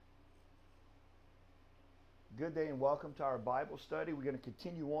Good day and welcome to our Bible study. We're going to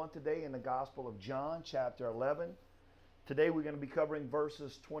continue on today in the Gospel of John, chapter 11. Today we're going to be covering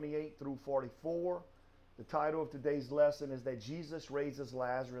verses 28 through 44. The title of today's lesson is that Jesus raises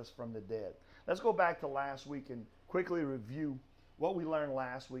Lazarus from the dead. Let's go back to last week and quickly review what we learned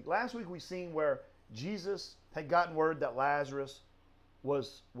last week. Last week we seen where Jesus had gotten word that Lazarus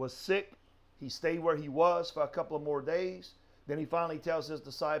was sick. He stayed where he was for a couple of more days. Then he finally tells his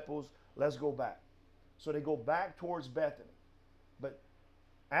disciples, let's go back. So they go back towards Bethany. But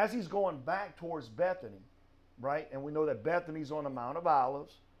as he's going back towards Bethany, right, and we know that Bethany's on the Mount of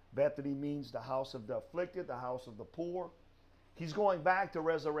Olives. Bethany means the house of the afflicted, the house of the poor. He's going back to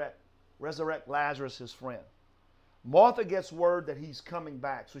resurrect Lazarus, his friend. Martha gets word that he's coming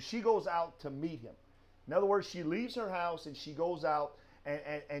back. So she goes out to meet him. In other words, she leaves her house and she goes out,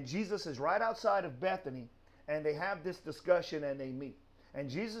 and Jesus is right outside of Bethany, and they have this discussion and they meet. And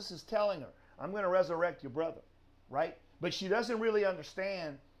Jesus is telling her, I'm going to resurrect your brother, right? But she doesn't really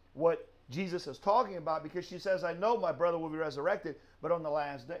understand what Jesus is talking about because she says, I know my brother will be resurrected, but on the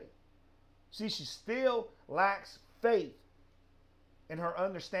last day. See, she still lacks faith in her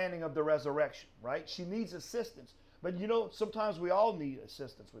understanding of the resurrection, right? She needs assistance. But you know, sometimes we all need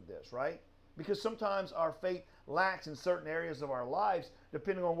assistance with this, right? Because sometimes our faith lacks in certain areas of our lives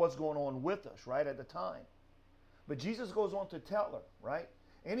depending on what's going on with us, right, at the time. But Jesus goes on to tell her, right?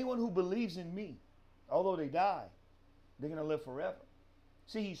 Anyone who believes in me, although they die, they're going to live forever.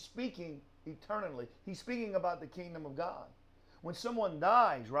 See, he's speaking eternally. He's speaking about the kingdom of God. When someone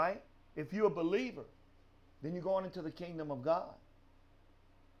dies, right, if you're a believer, then you're going into the kingdom of God.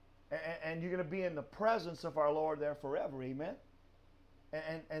 And you're going to be in the presence of our Lord there forever, amen?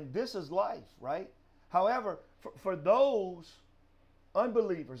 And this is life, right? However, for those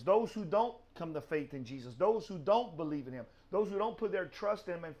unbelievers, those who don't come to faith in Jesus, those who don't believe in him, those who don't put their trust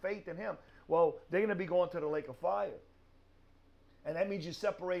in him and faith in him, well, they're going to be going to the lake of fire. And that means you're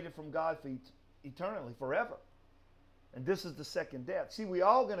separated from God for eternally, forever. And this is the second death. See, we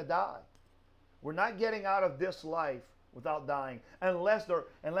all going to die. We're not getting out of this life without dying, unless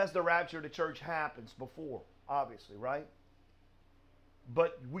the rapture of the church happens before, obviously, right?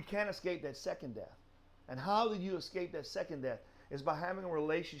 But we can't escape that second death. And how do you escape that second death? Is by having a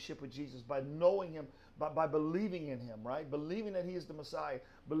relationship with Jesus, by knowing him, by believing in him, right? Believing that he is the Messiah,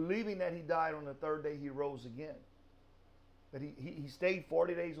 believing that he died on the third day, he rose again. That he stayed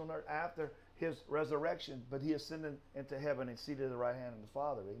 40 days on earth after his resurrection, but he ascended into heaven and seated at the right hand of the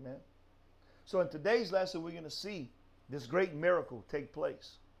Father, amen? So in today's lesson, we're going to see this great miracle take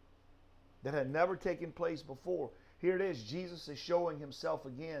place that had never taken place before. Here it is, Jesus is showing himself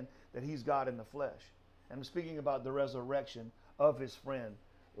again that he's God in the flesh. And I'm speaking about the resurrection of his friend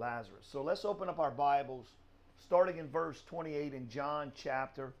Lazarus. So let's open up our Bibles, starting in verse 28 in John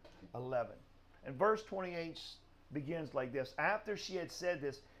chapter 11. And verse 28 begins like this. After she had said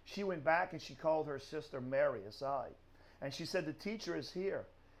this, she went back and she called her sister Mary aside. And she said, the teacher is here,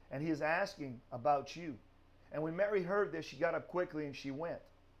 and he is asking about you. And when Mary heard this, she got up quickly and she went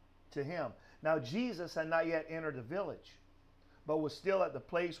to him. Now Jesus had not yet entered the village, but was still at the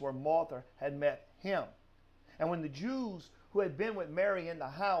place where Martha had met him. And when the Jews who had been with Mary in the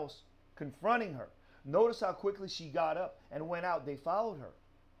house confronting her, notice how quickly she got up and went out. They followed her.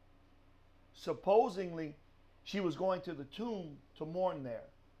 Supposingly, she was going to the tomb to mourn there.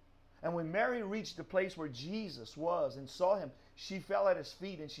 And when Mary reached the place where Jesus was and saw him, she fell at his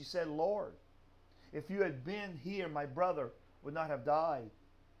feet and she said, Lord, if you had been here, my brother would not have died.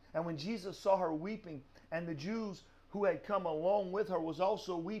 And when Jesus saw her weeping, and the Jews who had come along with her was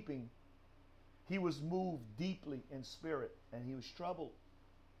also weeping, he was moved deeply in spirit, and he was troubled.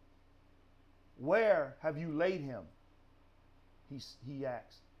 Where have you laid him? He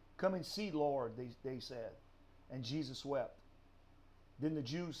asked. Come and see, Lord, they said. And Jesus wept. Then the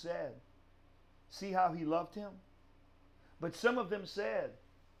Jews said, see how he loved him? But some of them said,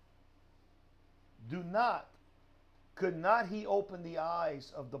 could not he open the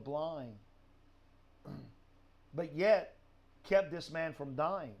eyes of the blind? But yet kept this man from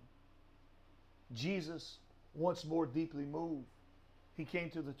dying. Jesus, once more deeply moved, he came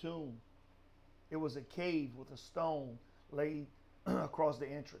to the tomb. It was a cave with a stone laid across the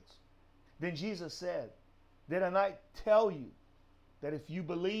entrance. Then Jesus said, did I not tell you that if you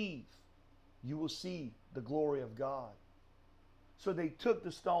believe, you will see the glory of God? So they took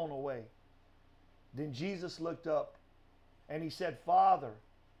the stone away. Then Jesus looked up and he said, Father,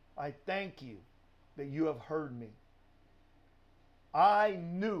 I thank you that you have heard me. I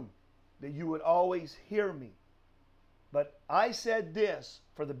knew that you would always hear me. But I said this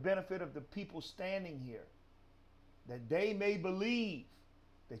for the benefit of the people standing here, that they may believe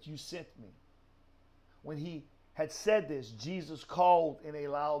that you sent me. when he had said this, Jesus called in a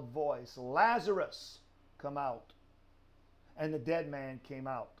loud voice, "Lazarus, come out." And the dead man came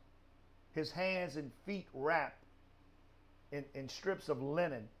out, his hands and feet wrapped in strips of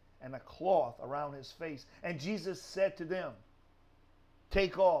linen and a cloth around his face. And Jesus said to them,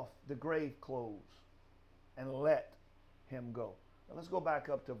 "Take off the grave clothes and let him go." Now let's go back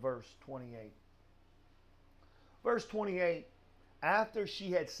up to verse 28. Verse 28, after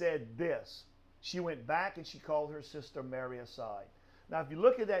she had said this, she went back and she called her sister Mary aside. Now, if you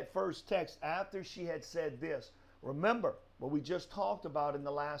look at that first text, after she had said this, remember what we just talked about in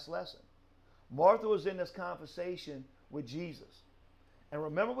the last lesson. Martha was in this conversation with Jesus. And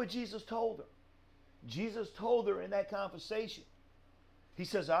remember what Jesus told her. Jesus told her in that conversation, he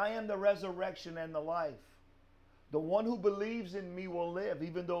says, "I am the resurrection and the life. The one who believes in me will live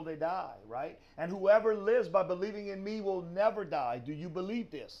even though they die," right? "And whoever lives by believing in me will never die. Do you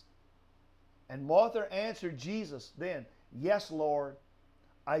believe this?" And Martha answered Jesus then, "Yes, Lord,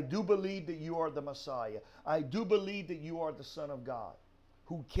 I do believe that you are the Messiah. I do believe that you are the Son of God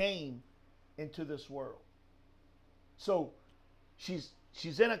who came into this world." So she's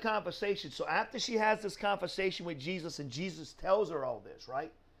in a conversation. So after she has this conversation with Jesus and Jesus tells her all this,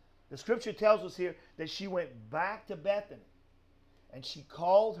 right? The scripture tells us here that she went back to Bethany and she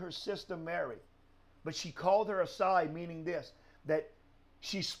called her sister Mary. But she called her aside, meaning this, that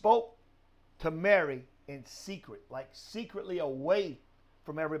she spoke to Mary in secret, like secretly away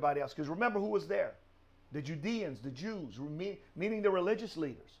from everybody else. Because remember who was there? The Judeans, the Jews, meaning the religious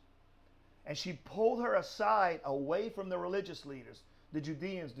leaders. And she pulled her aside away from the religious leaders, the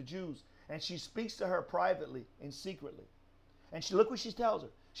Judeans, the Jews. And she speaks to her privately and secretly. And look what she tells her.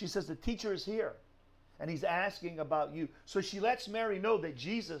 She says, "The teacher is here and he's asking about you." So she lets Mary know that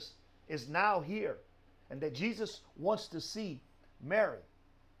Jesus is now here and that Jesus wants to see Mary.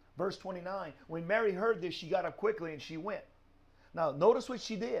 Verse 29, when Mary heard this, she got up quickly and she went. Now, notice what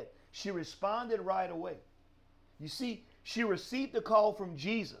she did. She responded right away. You see, she received the call from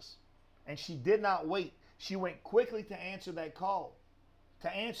Jesus and she did not wait. She went quickly to answer that call,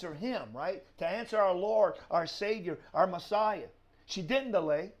 to answer him, right? To answer our Lord, our Savior, our Messiah. She didn't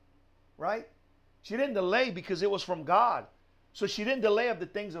delay, right? She didn't delay because it was from God. So she didn't delay of the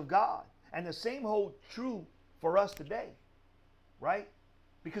things of God. And the same holds true for us today, right?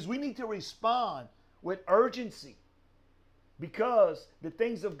 Because we need to respond with urgency because the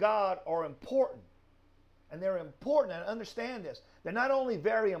things of God are important. And they're important, and understand this. They're not only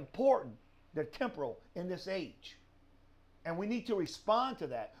very important, they're temporal in this age. And we need to respond to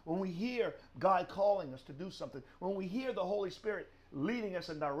that when we hear God calling us to do something, when we hear the Holy Spirit leading us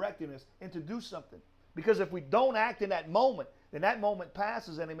and directing us and to do something. Because if we don't act in that moment, then that moment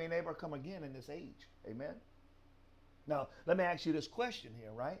passes and it may never come again in this age. Amen? Now, let me ask you this question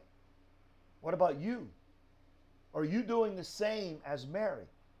here, right? What about you? Are you doing the same as Mary?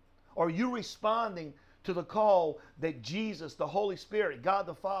 Are you responding to the call that Jesus, the Holy Spirit, God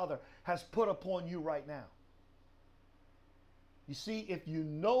the Father, has put upon you right now? You see, if you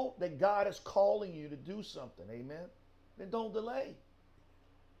know that God is calling you to do something, amen, then don't delay.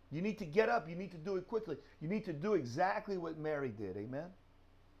 You need to get up. You need to do it quickly. You need to do exactly what Mary did, amen?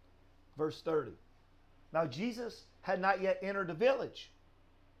 Verse 30. Now, Jesus had not yet entered the village,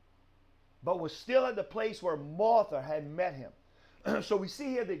 but was still at the place where Martha had met him. So we see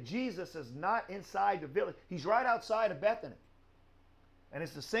here that Jesus is not inside the village. He's right outside of Bethany. And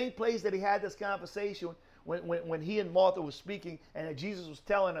it's the same place that he had this conversation when he and Martha was speaking, and that Jesus was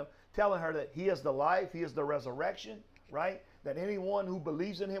telling her that he is the life, he is the resurrection, right? That anyone who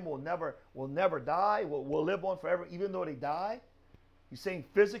believes in him will never die, will live on forever, even though they die. He's saying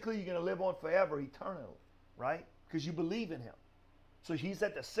physically you're going to live on forever, eternally, right? Because you believe in him. So he's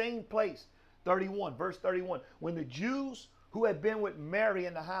at the same place. 31, verse 31. When the Jews who had been with Mary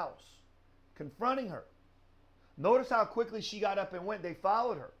in the house, confronting her, notice how quickly she got up and went. They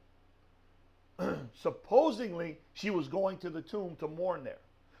followed her. Supposedly, she was going to the tomb to mourn there.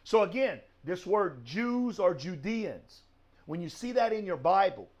 So again, this word Jews or Judeans, when you see that in your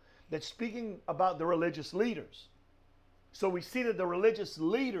Bible, that's speaking about the religious leaders. So we see that the religious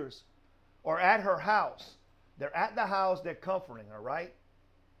leaders are at her house. They're at the house, they're comforting her, right?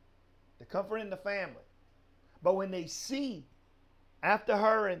 They're comforting the family. But when they see after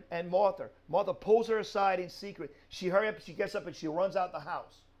her and Martha pulls her aside in secret. She hurries up, she gets up and she runs out the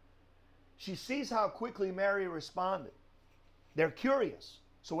house. She sees how quickly Mary responded. They're curious.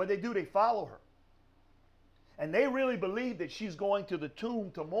 So what they do, they follow her. And they really believe that she's going to the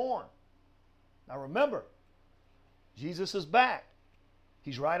tomb to mourn. Now remember, Jesus is back.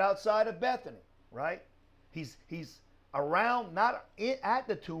 He's right outside of Bethany, right? He's around, not at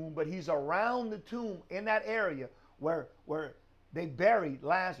the tomb, but he's around the tomb in that area where they buried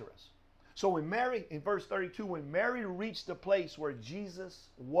Lazarus. So when Mary, in verse 32, when Mary reached the place where Jesus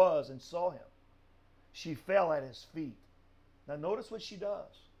was and saw him, she fell at his feet. Now notice what she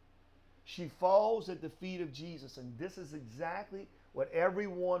does. She falls at the feet of Jesus, and this is exactly what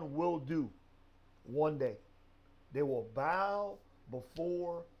everyone will do one day. They will bow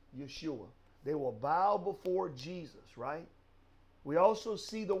before Yeshua. They will bow before Jesus, right? We also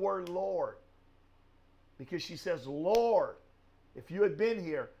see the word Lord, because she says, Lord, if you had been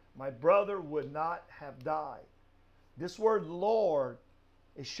here, my brother would not have died. This word Lord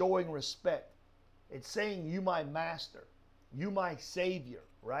is showing respect. It's saying, you my master, you my savior,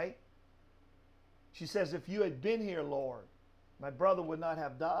 right? She says, if you had been here, Lord, my brother would not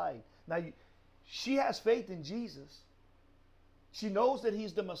have died. Now, she has faith in Jesus. She knows that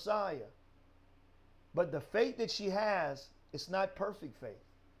he's the Messiah. But the faith that she has, it's not perfect faith.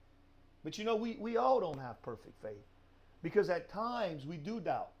 But you know, we all don't have perfect faith. Because at times we do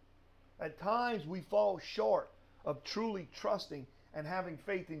doubt. At times we fall short of truly trusting and having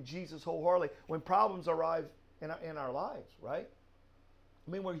faith in Jesus wholeheartedly when problems arrive in our lives, right?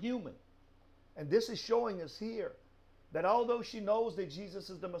 I mean, we're human. And this is showing us here that although she knows that Jesus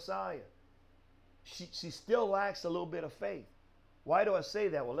is the Messiah, she still lacks a little bit of faith. Why do I say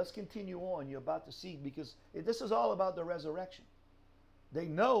that? Well, let's continue on. You're about to see, because this is all about the resurrection. They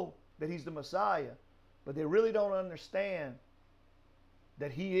know that he's the Messiah, but they really don't understand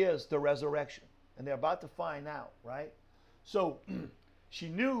that he is the resurrection. And they're about to find out, right? So she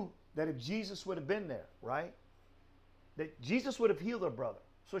knew that if Jesus would have been there, right, that Jesus would have healed her brother.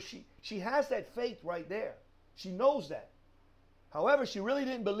 So she has that faith right there. She knows that. However, she really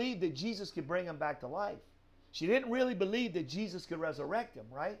didn't believe that Jesus could bring him back to life. She didn't really believe that Jesus could resurrect him,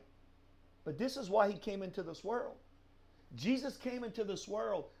 right? But this is why he came into this world. Jesus came into this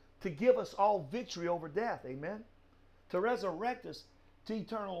world to give us all victory over death, amen? To resurrect us to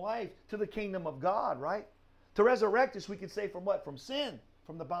eternal life, to the kingdom of God, right? To resurrect us, we can say from what? From sin,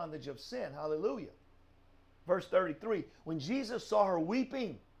 from the bondage of sin, hallelujah. Verse 33, when Jesus saw her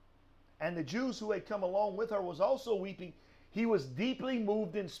weeping, and the Jews who had come along with her was also weeping, he was deeply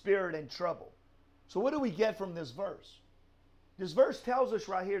moved in spirit and troubled. So what do we get from this verse? This verse tells us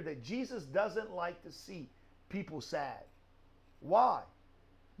right here that Jesus doesn't like to see people sad. Why?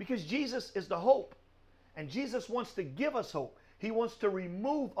 Because Jesus is the hope. And Jesus wants to give us hope. He wants to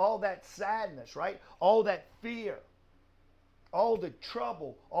remove all that sadness, right? All that fear, all the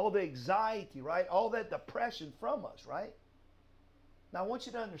trouble, all the anxiety, right? All that depression from us, right? Now I want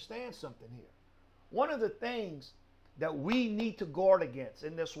you to understand something here. One of the things that we need to guard against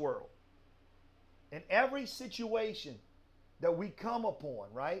in this world, in every situation that we come upon,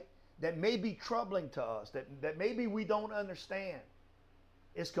 right, that may be troubling to us, that maybe we don't understand,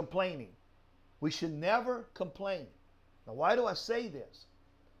 is complaining. We should never complain. Now, why do I say this?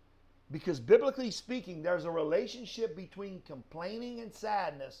 Because biblically speaking, there's a relationship between complaining and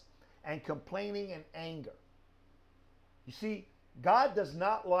sadness and complaining and anger. You see, God does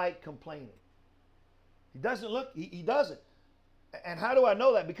not like complaining. He doesn't. And how do I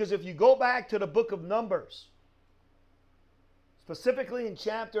know that? Because if you go back to the book of Numbers, specifically in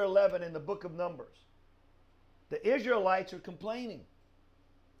chapter 11 in the book of Numbers, the Israelites are complaining.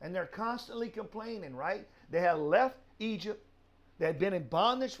 And they're constantly complaining, right? They had left Egypt. They had been in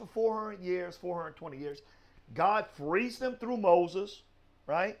bondage for 400 years, 420 years. God frees them through Moses,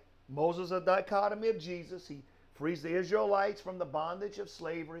 right? Moses, a dichotomy of Jesus. He frees the Israelites from the bondage of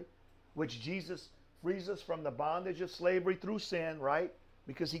slavery, which Jesus frees us from the bondage of slavery through sin, right?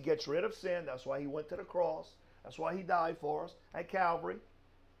 Because he gets rid of sin. That's why he went to the cross. That's why he died for us at Calvary.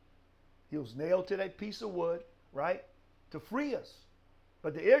 He was nailed to that piece of wood, right? To free us.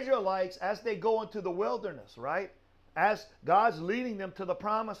 But the Israelites, as they go into the wilderness, right? As God's leading them to the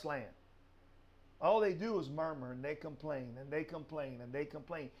promised land, all they do is murmur and they complain and they complain and they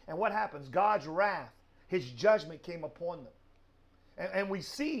complain. And what happens? God's wrath, his judgment came upon them. And we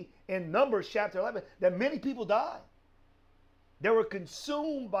see in Numbers chapter 11 that many people died. They were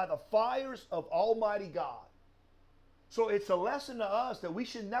consumed by the fires of Almighty God. So it's a lesson to us that we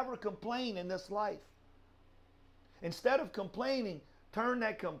should never complain in this life. Instead of complaining, turn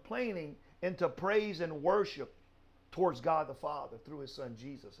that complaining into praise and worship towards God the Father through his son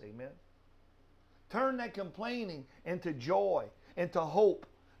Jesus. Amen. Turn that complaining into joy, into hope,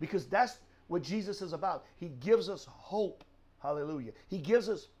 because that's what Jesus is about. He gives us hope. Hallelujah. He gives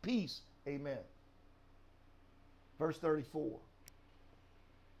us peace. Amen. Verse 34.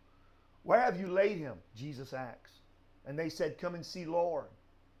 Where have you laid him? Jesus asks. And they said, come and see, Lord.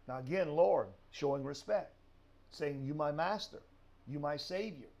 Now again, Lord, showing respect. saying, you my master, you my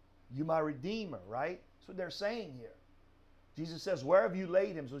savior, you my redeemer, right? That's what they're saying here. Jesus says, where have you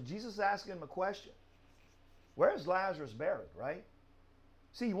laid him? So Jesus is asking him a question. Where is Lazarus buried, right?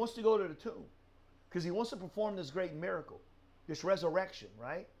 See, he wants to go to the tomb because he wants to perform this great miracle, this resurrection,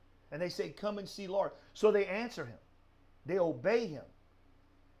 right? And they say, come and see, Lord. So they answer him. They obey him.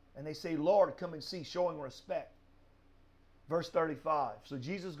 And they say, Lord, come and see, showing respect. Verse 35. So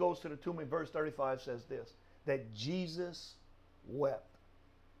Jesus goes to the tomb, and verse 35 says this, that Jesus wept.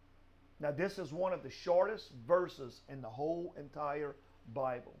 Now, this is one of the shortest verses in the whole entire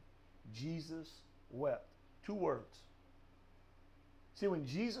Bible. Jesus wept. 2 words. See, when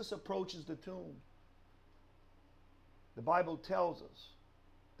Jesus approaches the tomb, the Bible tells us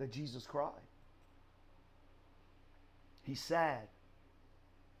that Jesus cried. He's sad.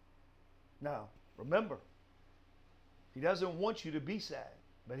 Now, remember, he doesn't want you to be sad.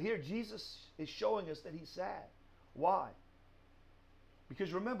 But here Jesus is showing us that he's sad. Why?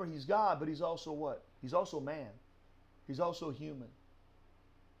 Because remember, he's God, but he's also what? He's also man. He's also human.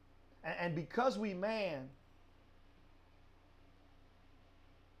 And because we man,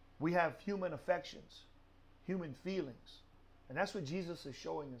 we have human affections, human feelings. And that's what Jesus is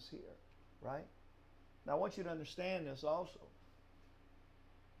showing us here, right? Now I want you to understand this also.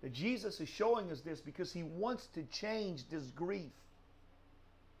 That Jesus is showing us this because he wants to change this grief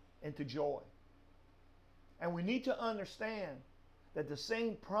into joy. And we need to understand that the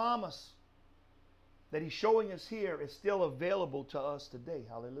same promise that he's showing us here is still available to us today.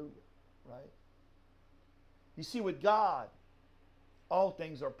 Hallelujah. Right? You see, with God, all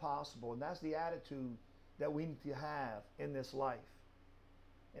things are possible. And that's the attitude that we need to have in this life.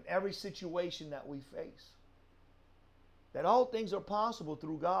 In every situation that we face. That all things are possible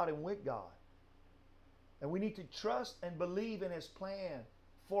through God and with God. And we need to trust and believe in his plan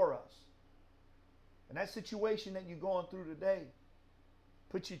for us. And that situation that you're going through today,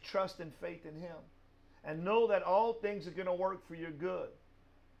 put your trust and faith in him. And know that all things are going to work for your good.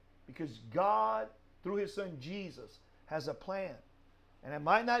 Because God, through his son Jesus, has a plan. And it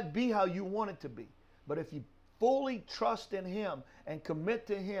might not be how you want it to be. But if you fully trust in him and commit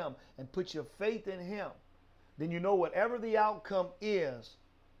to him and put your faith in him, then you know whatever the outcome is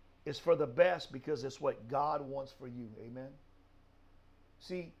for the best because it's what God wants for you. Amen?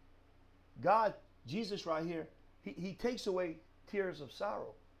 See, God, Jesus right here, he takes away tears of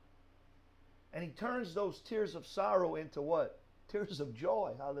sorrow. And he turns those tears of sorrow into what? Tears of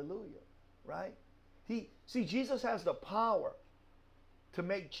joy. Hallelujah. Right? See, Jesus has the power to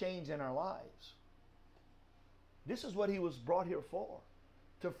make change in our lives. This is what he was brought here for.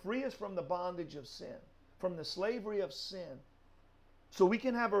 To free us from the bondage of sin. From the slavery of sin. So we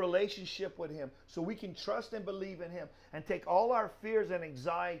can have a relationship with him. So we can trust and believe in him. And take all our fears and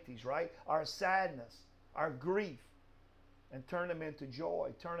anxieties, right? Our sadness, our grief. And turn them into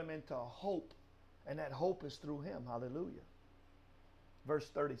joy. Turn them into hope. And that hope is through him. Hallelujah. Verse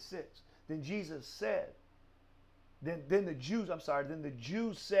 36. Then Jesus said, then the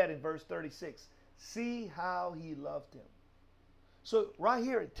Jews said in verse 36, see how he loved him. So right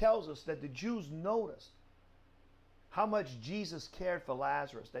here it tells us that the Jews noticed how much Jesus cared for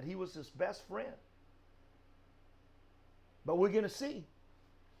Lazarus, that he was his best friend. But we're going to see,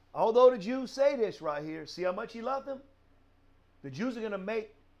 although the Jews say this right here, see how much he loved him? The Jews are going to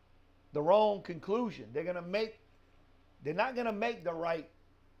make the wrong conclusion. They're not going to make the right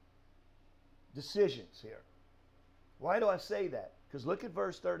decisions here. Why do I say that? Because look at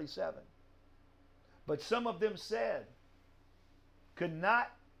verse 37. But some of them said, could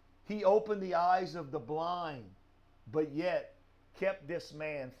not he open the eyes of the blind, but yet kept this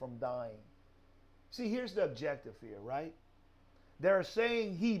man from dying? See, here's the objective here, right? They're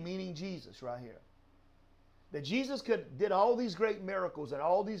saying he, meaning Jesus right here. That Jesus did all these great miracles and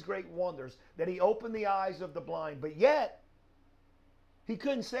all these great wonders, that he opened the eyes of the blind, but yet he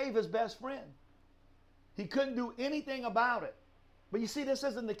couldn't save his best friend. He couldn't do anything about it. But you see, this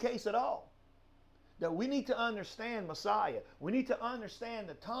isn't the case at all. That we need to understand Messiah. We need to understand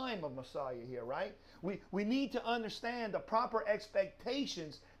the time of Messiah here, right? We need to understand the proper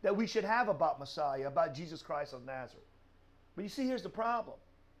expectations that we should have about Messiah, about Jesus Christ of Nazareth. But you see, here's the problem.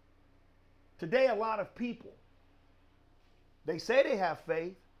 Today, a lot of people, they say they have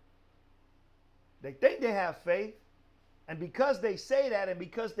faith. They think they have faith. And because they say that and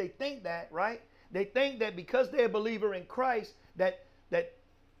because they think that, right? They think that because they're a believer in Christ, that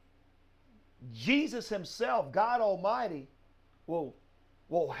Jesus himself, God Almighty, will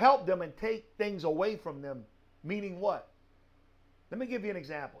help them and take things away from them. Meaning what? Let me give you an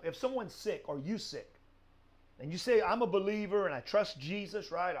example. If someone's sick or you sick, and you say, I'm a believer and I trust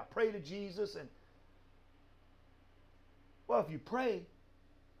Jesus, right? I pray to Jesus, Well, if you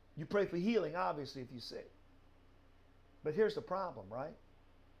pray for healing, obviously, if you're sick. But here's the problem, right?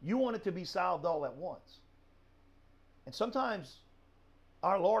 You want it to be solved all at once. And sometimes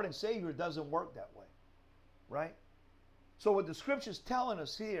our Lord and Savior doesn't work that way, right? So what the scripture's telling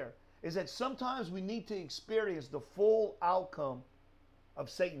us here is that sometimes we need to experience the full outcome of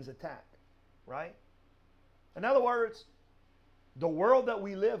Satan's attack, right? In other words, the world that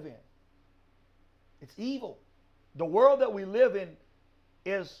we live in, it's evil. The world that we live in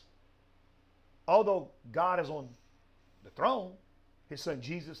is, although God is on the throne, his son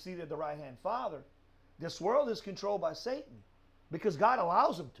Jesus seated at the right-hand Father, this world is controlled by Satan because God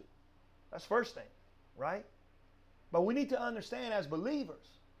allows him to. That's first thing, right? But we need to understand as believers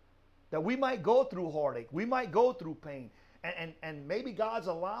that we might go through heartache. We might go through pain. And maybe God's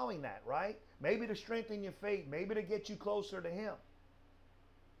allowing that, right? Maybe to strengthen your faith. Maybe to get you closer to him.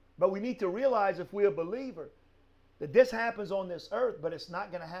 But we need to realize if we're a believer that this happens on this earth, but it's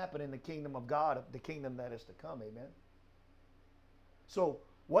not going to happen in the kingdom of God, the kingdom that is to come. Amen. So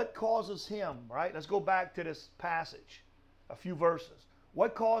what causes him, right? Let's go back to this passage, a few verses.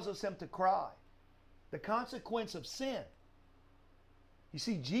 What causes him to cry? The consequence of sin. You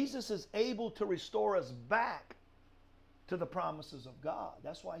see, Jesus is able to restore us back to the promises of God.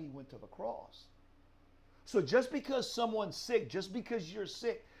 That's why he went to the cross. So just because someone's sick, just because you're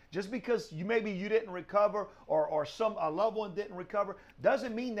sick, just because maybe you didn't recover or a loved one didn't recover,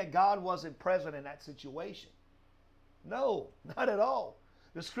 doesn't mean that God wasn't present in that situation. No, not at all.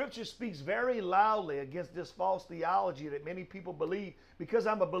 The scripture speaks very loudly against this false theology that many people believe, because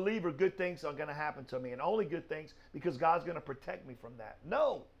I'm a believer, good things are going to happen to me, and only good things because God's going to protect me from that.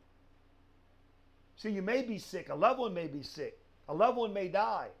 No. See, you may be sick. A loved one may be sick. A loved one may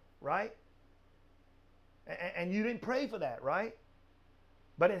die, right? And you didn't pray for that, right?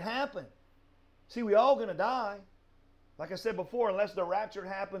 But it happened. See, we all going to die. Like I said before, unless the rapture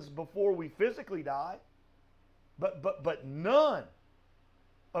happens before we physically die. But none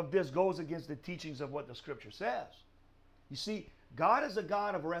of this goes against the teachings of what the scripture says. You see, God is a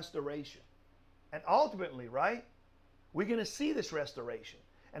God of restoration. And ultimately, right, we're going to see this restoration.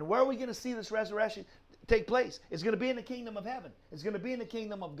 And where are we going to see this resurrection take place? It's going to be in the kingdom of heaven. It's going to be in the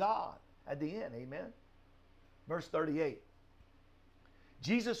kingdom of God at the end. Amen. Verse 38.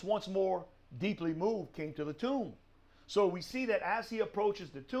 Jesus, once more deeply moved, came to the tomb. So we see that as he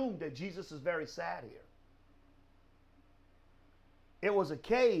approaches the tomb, that Jesus is very sad here. It was a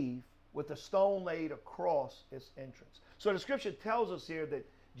cave with a stone laid across its entrance. So the scripture tells us here that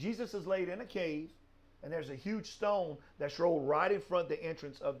Jesus is laid in a cave, and there's a huge stone that's rolled right in front of the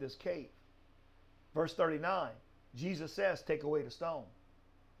entrance of this cave. Verse 39, Jesus says, take away the stone.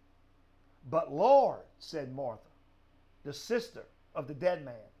 But Lord, said Martha, the sister of the dead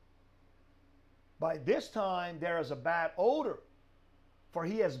man, by this time there is a bad odor, for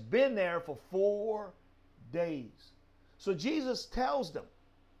he has been there for 4 days. So Jesus tells them,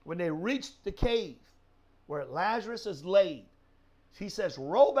 when they reach the cave where Lazarus is laid, he says,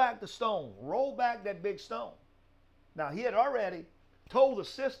 roll back the stone, roll back that big stone. Now, he had already told the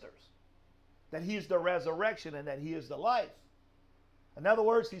sisters that he is the resurrection and that he is the life. In other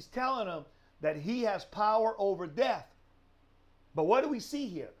words, he's telling them that he has power over death. But what do we see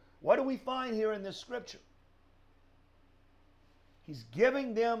here? What do we find here in this scripture? He's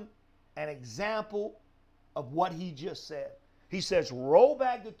giving them an example of what he just said. He says, roll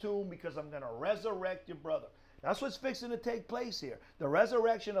back the tomb because I'm going to resurrect your brother. That's what's fixing to take place here. The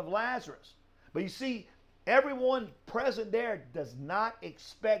resurrection of Lazarus. But you see, everyone present there does not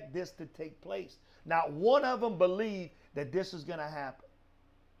expect this to take place. Not one of them believed that this is going to happen.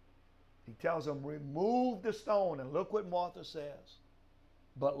 He tells them, remove the stone. And look what Martha says.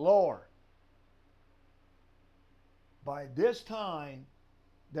 But Lord, by this time,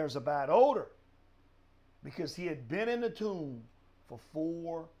 there's a bad odor, because he had been in the tomb for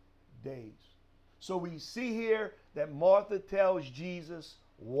 4 days. So we see here that Martha tells Jesus,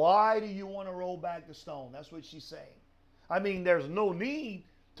 why do you want to roll back the stone? That's what she's saying. I mean, there's no need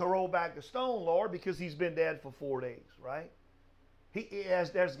to roll back the stone, Lord, because he's been dead for 4 days, right?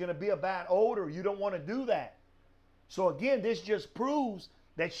 There's going to be a bad odor. You don't want to do that. So again, this just proves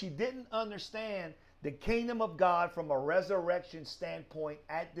that she didn't understand the kingdom of God from a resurrection standpoint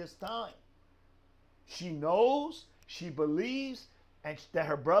at this time. She knows, she believes, and that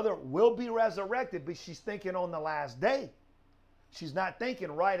her brother will be resurrected, but she's thinking on the last day. She's not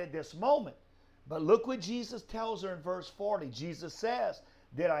thinking right at this moment. But look what Jesus tells her in verse 40. Jesus says,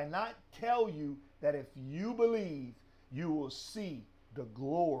 did I not tell you that if you believe, you will see the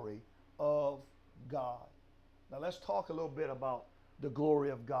glory of God? Now let's talk a little bit about the glory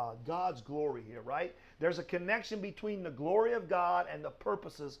of God. God's glory here, right? There's a connection between the glory of God and the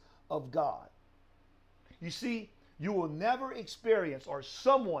purposes of God. You see, you will never experience, or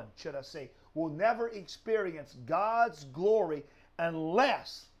someone, should I say, will never experience God's glory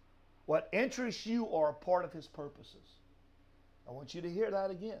unless what interests you are a part of his purposes. I want you to hear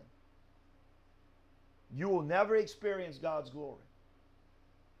that again. You will never experience God's glory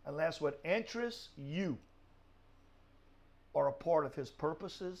unless what interests you are a part of his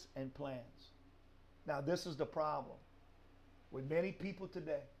purposes and plans. Now, this is the problem with many people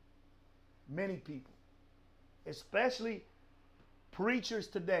today. Many people, especially preachers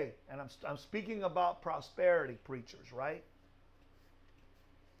today, and I'm speaking about prosperity preachers, right?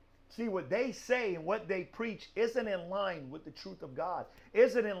 See, what they say and what they preach isn't in line with the truth of God,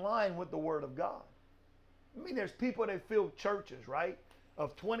 isn't in line with the Word of God. I mean, there's people that fill churches, right,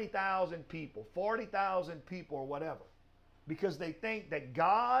 of 20,000 people, 40,000 people, or whatever, because they think that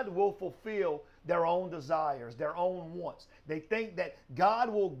God will fulfill their own desires, their own wants. They think that God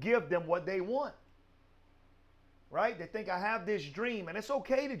will give them what they want, right? They think, I have this dream, and it's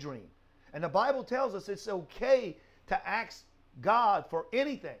okay to dream. And the Bible tells us it's okay to ask God for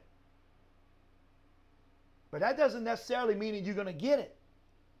anything. But that doesn't necessarily mean that you're going to get it.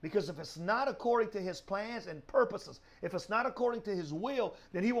 Because if it's not according to his plans and purposes, if it's not according to his will,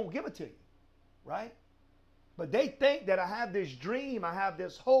 then he won't give it to you, right? But they think that I have this dream, I have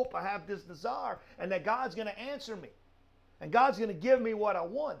this hope, I have this desire, and that God's going to answer me. And God's going to give me what I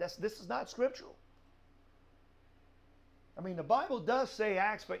want. This is not scriptural. I mean, the Bible does say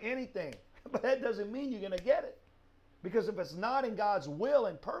ask for anything, but that doesn't mean you're going to get it. Because if it's not in God's will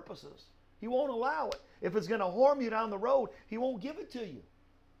and purposes, he won't allow it. If it's going to harm you down the road, he won't give it to you.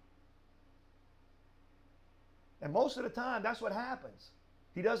 And most of the time, that's what happens.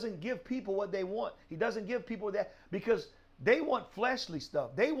 He doesn't give people what they want. He doesn't give people that because they want fleshly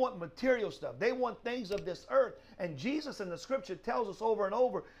stuff. They want material stuff. They want things of this earth. And Jesus in the scripture tells us over and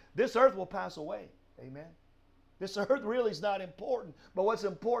over, this earth will pass away. Amen. This earth really is not important. But what's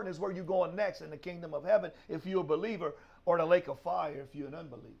important is where you're going next in the kingdom of heaven if you're a believer, or the lake of fire if you're an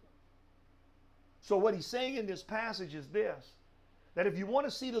unbeliever. So what he's saying in this passage is this, that if you want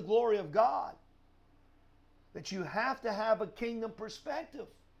to see the glory of God, that you have to have a kingdom perspective.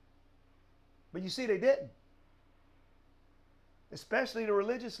 But you see, they didn't. Especially the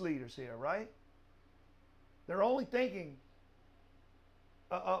religious leaders here, right? They're only thinking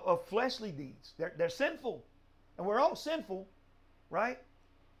of fleshly deeds. They're sinful. And we're all sinful, right?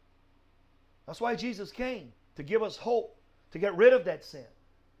 That's why Jesus came, to give us hope, to get rid of that sin.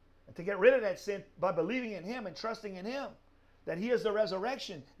 And to get rid of that sin by believing in him and trusting in him. That he is the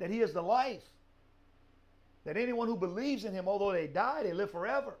resurrection, that he is the life. That anyone who believes in him, although they die, they live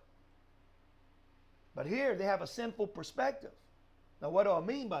forever. But here they have a sinful perspective. Now what do I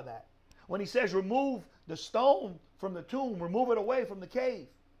mean by that? When he says remove the stone from the tomb, remove it away from the cave.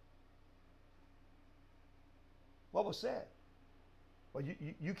 What was said? Well,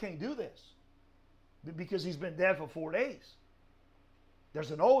 you can't do this because he's been dead for 4 days. There's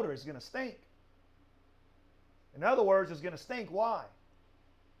an odor, it's going to stink. In other words, it's going to stink. Why?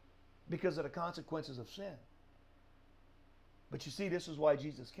 Because of the consequences of sin. But you see, this is why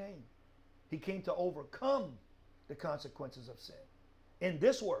Jesus came. He came to overcome the consequences of sin in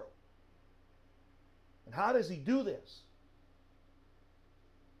this world. And how does he do this?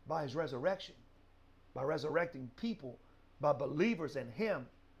 By his resurrection. By resurrecting people, by believers in him,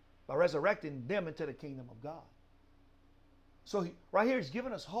 by resurrecting them into the kingdom of God. So right here, he's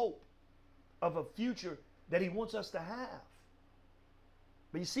giving us hope of a future that he wants us to have.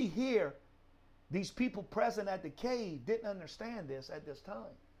 But you see here, these people present at the cave didn't understand this at this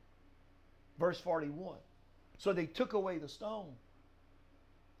time. Verse 41. So they took away the stone.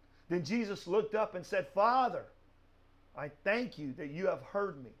 Then Jesus looked up and said, Father, I thank you that you have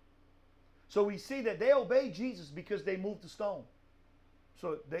heard me. So we see that they obeyed Jesus because they moved the stone.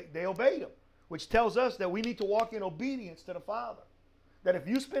 So they obeyed him, which tells us that we need to walk in obedience to the Father. That if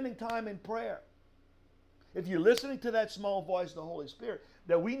you're spending time in prayer, if you're listening to that small voice of the Holy Spirit,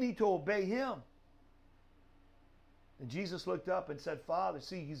 that we need to obey him. And Jesus looked up and said, Father,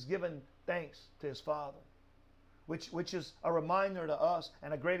 see, he's given thanks to his Father, which is a reminder to us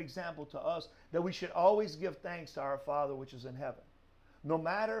and a great example to us that we should always give thanks to our Father which is in heaven. No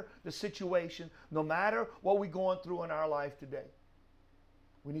matter the situation, no matter what we're going through in our life today.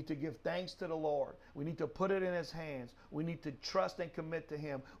 We need to give thanks to the Lord. We need to put it in his hands. We need to trust and commit to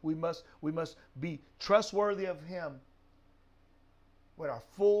him. We must be trustworthy of him with our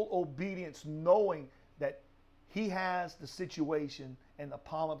full obedience, knowing that he has the situation in the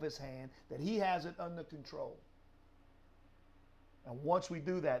palm of his hand, that he has it under control. And once we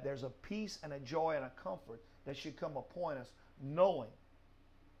do that, there's a peace and a joy and a comfort that should come upon us, knowing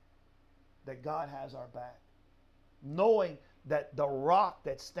that God has our back. Knowing that the rock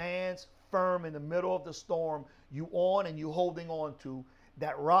that stands firm in the middle of the storm, you on and you holding on to,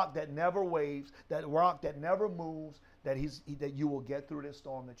 that rock that never waves, that rock that never moves, that you will get through this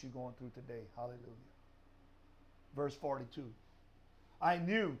storm that you're going through today. Hallelujah. Verse 42. I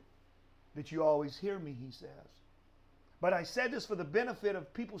knew that you always hear me, he says. But I said this for the benefit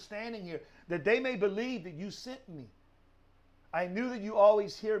of people standing here, that they may believe that you sent me. I knew that you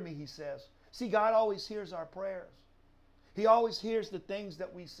always hear me, he says. See, God always hears our prayers. He always hears the things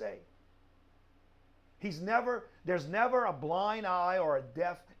that we say. There's never a blind eye or a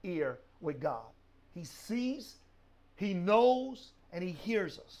deaf ear with God. He sees, he knows, and he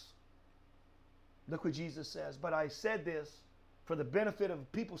hears us. Look what Jesus says. But I said this for the benefit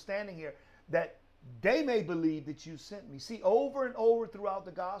of people standing here, that they may believe that you sent me. See, over and over throughout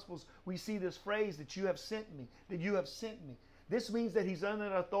the Gospels, we see this phrase that you have sent me, that you have sent me. This means that he's under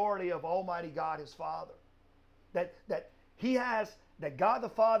the authority of Almighty God, his Father. That God the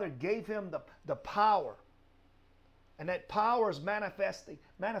Father gave him the power. And that power is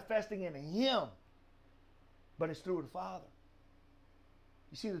manifesting in him. But it's through the Father.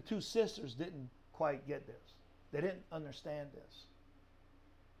 You see, the two sisters didn't quite get this. They didn't understand this.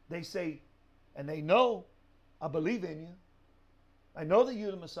 They say, and they know, I believe in you. I know that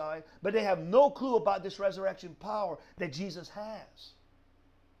you're the Messiah, but they have no clue about this resurrection power that Jesus has.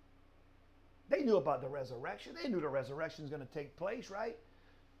 They knew about the resurrection. They knew the resurrection was going to take place, right?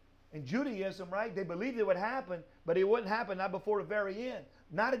 In Judaism, right, they believed it would happen, but it wouldn't happen not before the very end.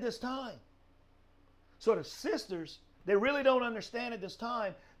 Not at this time. So the sisters, they really don't understand at this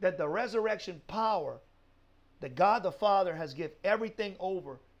time that the resurrection power, that God the Father has given everything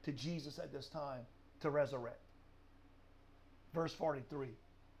over to Jesus at this time to resurrect. Verse 43.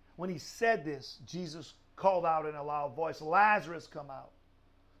 When he said this, Jesus called out in a loud voice, Lazarus, come out.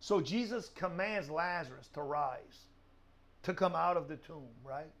 So Jesus commands Lazarus to rise, to come out of the tomb,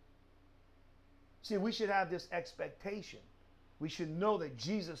 right? See, we should have this expectation. We should know that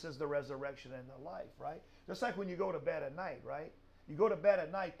Jesus is the resurrection and the life, right? Just like when you go to bed at night, right? You go to bed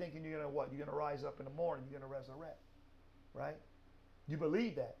at night thinking you're going to what? You're going to rise up in the morning, you're going to resurrect, right? You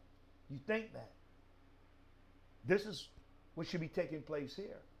believe that. You think that. This is what should be taking place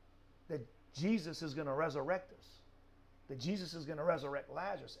here. That Jesus is going to resurrect us. That Jesus is going to resurrect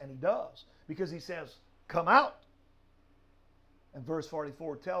Lazarus. And he does. Because he says, come out. And verse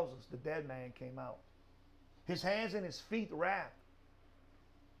 44 tells us the dead man came out. His hands and his feet wrapped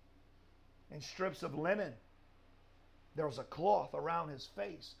in strips of linen. There was a cloth around his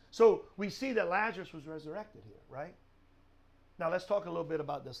face. So we see that Lazarus was resurrected here, right? Now let's talk a little bit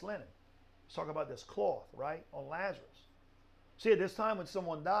about this linen. Let's talk about this cloth, right, on Lazarus. See, at this time when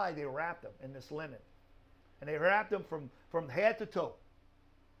someone died, they wrapped them in this linen. And they wrapped them from head to toe.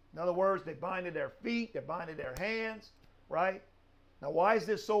 In other words, they binded their feet, they binded their hands, right? Now, why is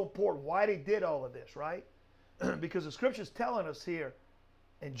this so important? Why they did all of this, right? Because the scripture's telling us here,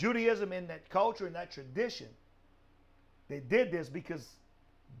 in Judaism, in that culture, in that tradition, they did this because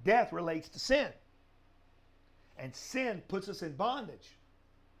death relates to sin. And sin puts us in bondage.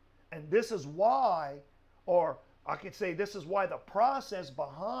 And this is why, or I could say this is why the process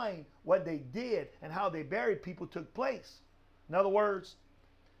behind what they did and how they buried people took place. In other words,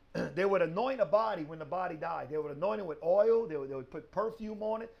 they would anoint a body when the body died. They would anoint it with oil. They would put perfume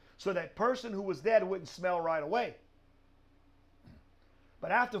on it so that person who was dead wouldn't smell right away.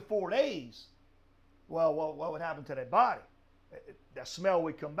 But after 4 days, well, what would happen to that body? That smell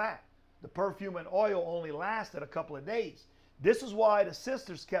would come back. The perfume and oil only lasted a couple of days. This is why the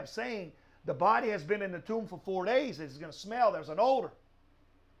sisters kept saying, the body has been in the tomb for 4 days. It's going to smell. There's an odor.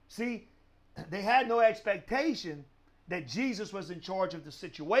 See, they had no expectation that Jesus was in charge of the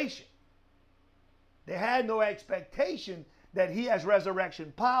situation. They had no expectation that he has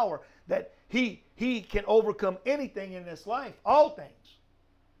resurrection power, that he can overcome anything in this life, all things.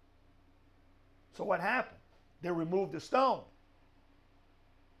 So what happened? They removed the stone.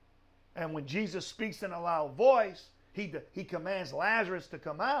 And when Jesus speaks in a loud voice, he commands Lazarus to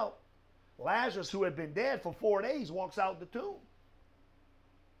come out. Lazarus, who had been dead for 4 days, walks out the tomb.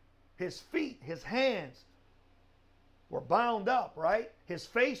 His feet, his hands were bound up, right? His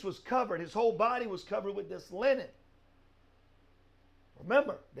face was covered. His whole body was covered with this linen.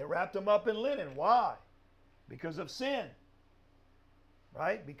 Remember, they wrapped him up in linen. Why? Because of sin,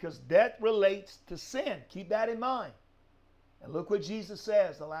 right? Because death relates to sin. Keep that in mind. And look what Jesus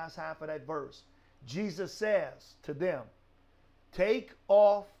says, the last half of that verse. Jesus says to them, take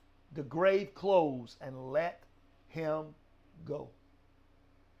off the grave clothes and let him go.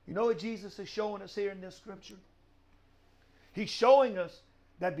 You know what Jesus is showing us here in this scripture? He's showing us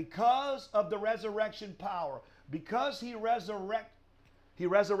that because of the resurrection power, because he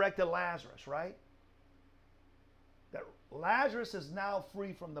resurrected Lazarus, right? That Lazarus is now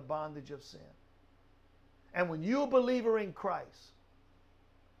free from the bondage of sin. And when you're a believer in Christ,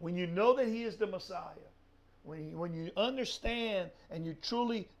 when you know that he is the Messiah, when you understand and you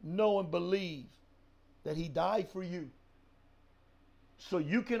truly know and believe that he died for you, so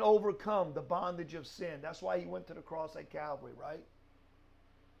you can overcome the bondage of sin. That's why he went to the cross at Calvary, right?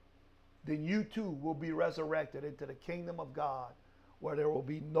 Then you too will be resurrected into the kingdom of God, where there will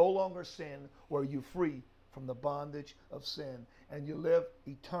be no longer sin, where you're free from the bondage of sin, and you live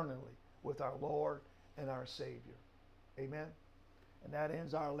eternally with our Lord and our Savior. Amen. And that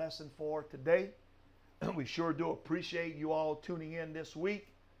ends our lesson for today. We sure do appreciate you all tuning in this week.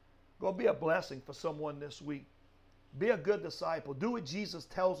 Go be a blessing for someone this week. Be a good disciple. Do what Jesus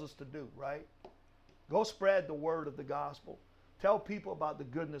tells us to do, right? Go spread the word of the gospel. Tell people about the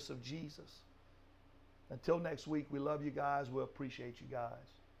goodness of Jesus. Until next week, we love you guys. We appreciate you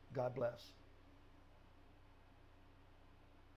guys. God bless.